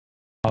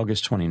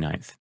August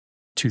 29th,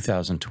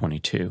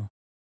 2022,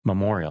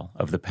 Memorial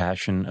of the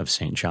Passion of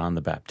St. John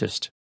the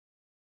Baptist.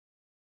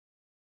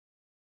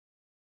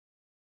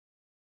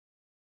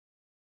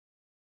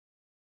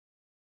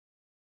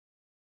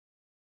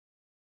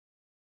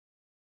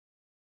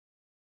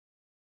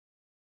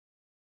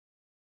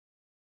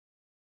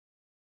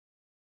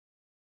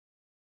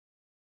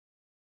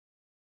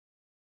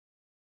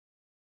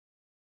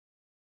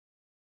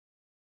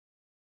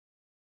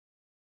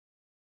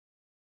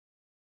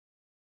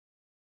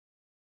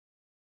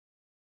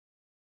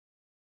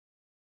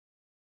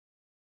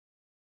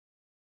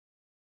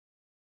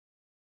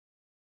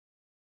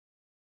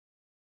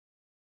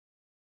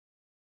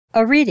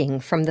 A reading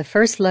from the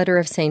first letter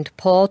of St.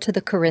 Paul to the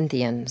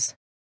Corinthians.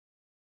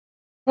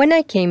 When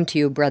I came to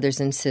you, brothers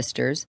and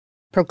sisters,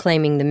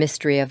 proclaiming the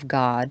mystery of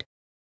God,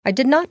 I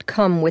did not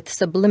come with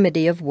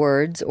sublimity of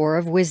words or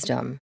of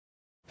wisdom,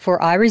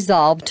 for I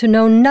resolved to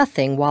know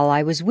nothing while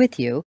I was with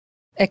you,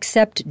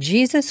 except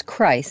Jesus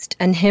Christ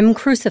and Him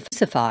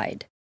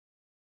crucified.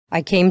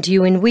 I came to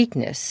you in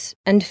weakness,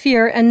 and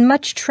fear, and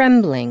much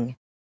trembling,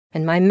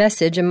 and my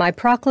message and my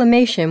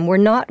proclamation were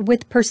not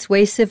with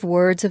persuasive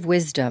words of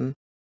wisdom,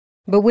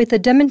 but with a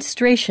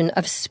demonstration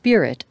of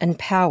spirit and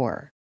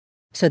power,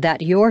 so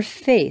that your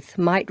faith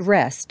might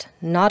rest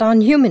not on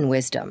human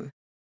wisdom,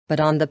 but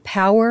on the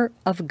power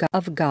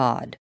of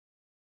God.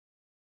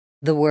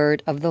 The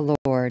word of the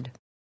Lord.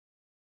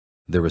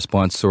 The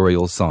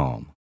responsorial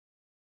psalm.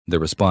 The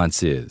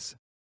response is,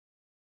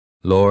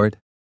 Lord,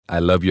 I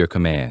love your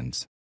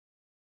commands.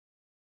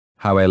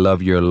 How I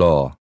love your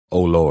law,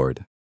 O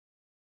Lord.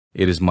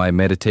 It is my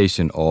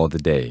meditation all the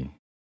day.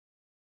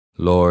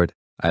 Lord,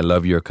 I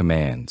love your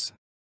commands.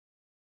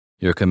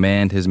 Your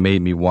command has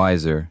made me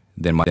wiser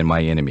than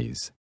my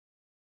enemies,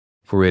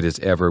 for it is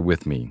ever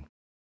with me.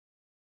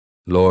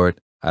 Lord,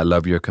 I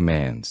love your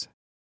commands.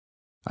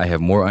 I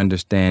have more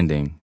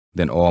understanding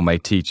than all my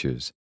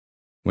teachers,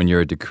 when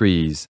your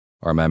decrees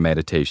are my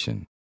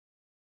meditation.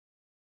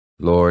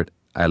 Lord,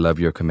 I love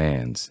your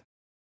commands.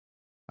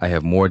 I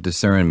have more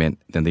discernment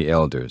than the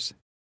elders,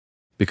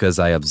 because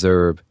I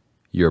observe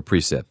your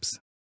precepts.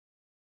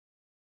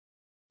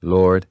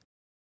 Lord,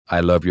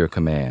 I love your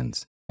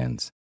commands.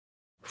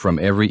 From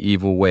every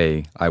evil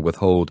way I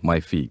withhold my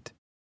feet,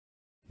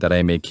 that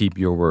I may keep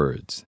your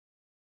words.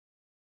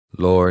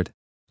 Lord,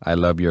 I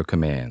love your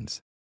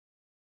commands.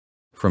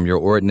 From your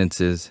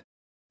ordinances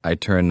I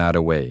turn not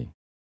away,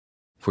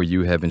 for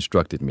you have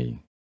instructed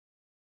me.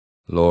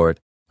 Lord,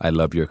 I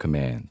love your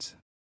commands.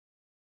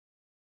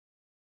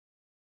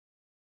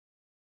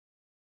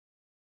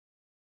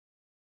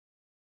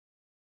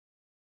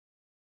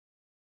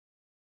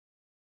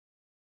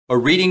 A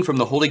reading from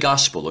the Holy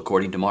Gospel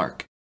according to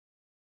Mark.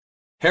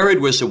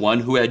 Herod was the one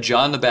who had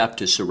John the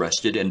Baptist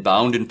arrested and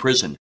bound in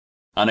prison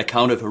on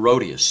account of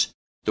Herodias,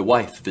 the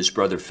wife of his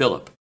brother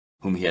Philip,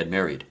 whom he had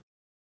married.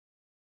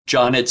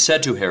 John had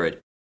said to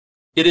Herod,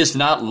 "It is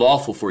not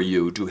lawful for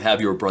you to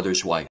have your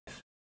brother's wife."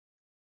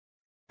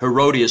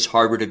 Herodias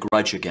harbored a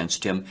grudge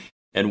against him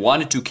and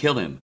wanted to kill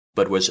him,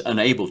 but was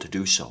unable to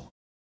do so.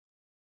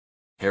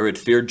 Herod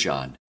feared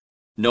John,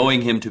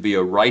 knowing him to be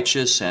a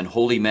righteous and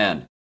holy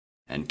man,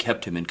 and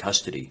kept him in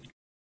custody.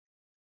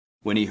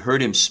 When he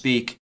heard him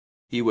speak,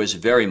 he was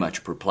very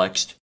much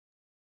perplexed,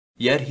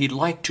 yet he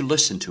liked to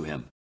listen to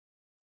him.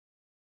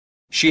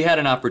 She had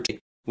an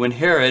opportunity when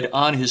Herod,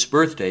 on his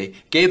birthday,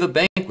 gave a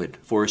banquet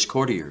for his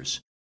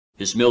courtiers,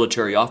 his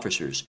military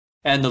officers,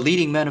 and the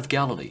leading men of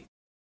Galilee.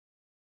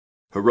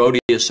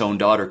 Herodias' own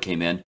daughter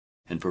came in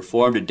and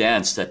performed a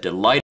dance that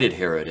delighted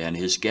Herod and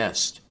his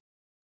guests.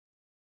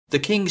 The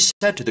king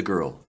said to the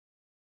girl,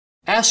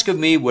 "Ask of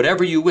me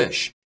whatever you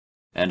wish,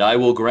 and I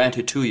will grant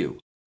it to you."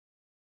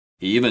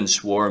 He even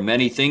swore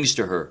many things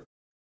to her.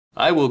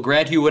 "I will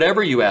grant you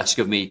whatever you ask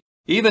of me,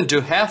 even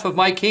to half of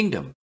my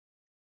kingdom."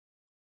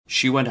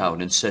 She went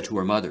out and said to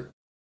her mother,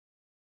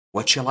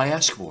 "What shall I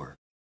ask for?"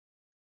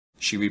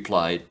 She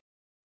replied,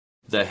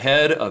 "The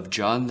head of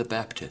John the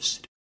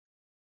Baptist."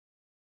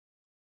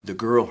 The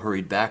girl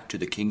hurried back to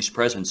the king's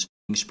presence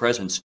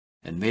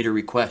and made a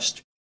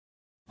request.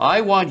 "I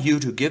want you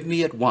to give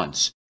me at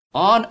once,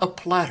 on a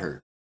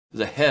platter,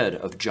 the head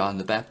of John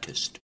the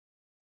Baptist."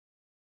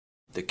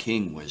 The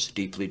king was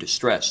deeply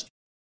distressed,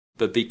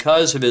 but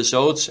because of his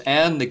oaths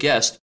and the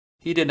guest,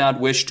 he did not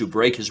wish to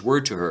break his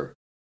word to her.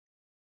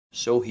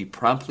 So he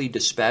promptly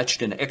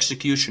dispatched an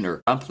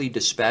executioner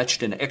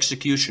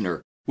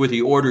with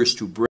the orders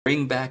to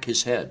bring back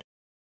his head.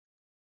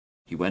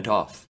 He went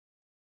off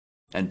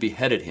and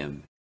beheaded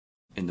him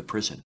in the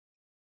prison.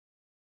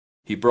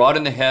 He brought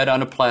in the head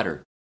on a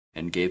platter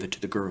and gave it to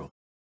the girl.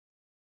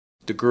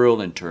 The girl,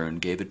 in turn,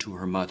 gave it to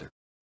her mother.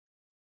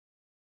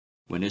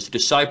 When his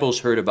disciples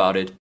heard about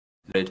it,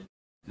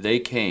 they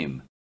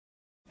came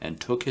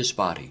and took his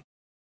body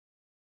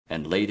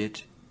and laid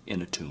it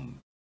in a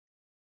tomb.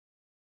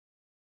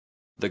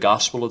 The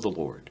Gospel of the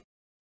Lord.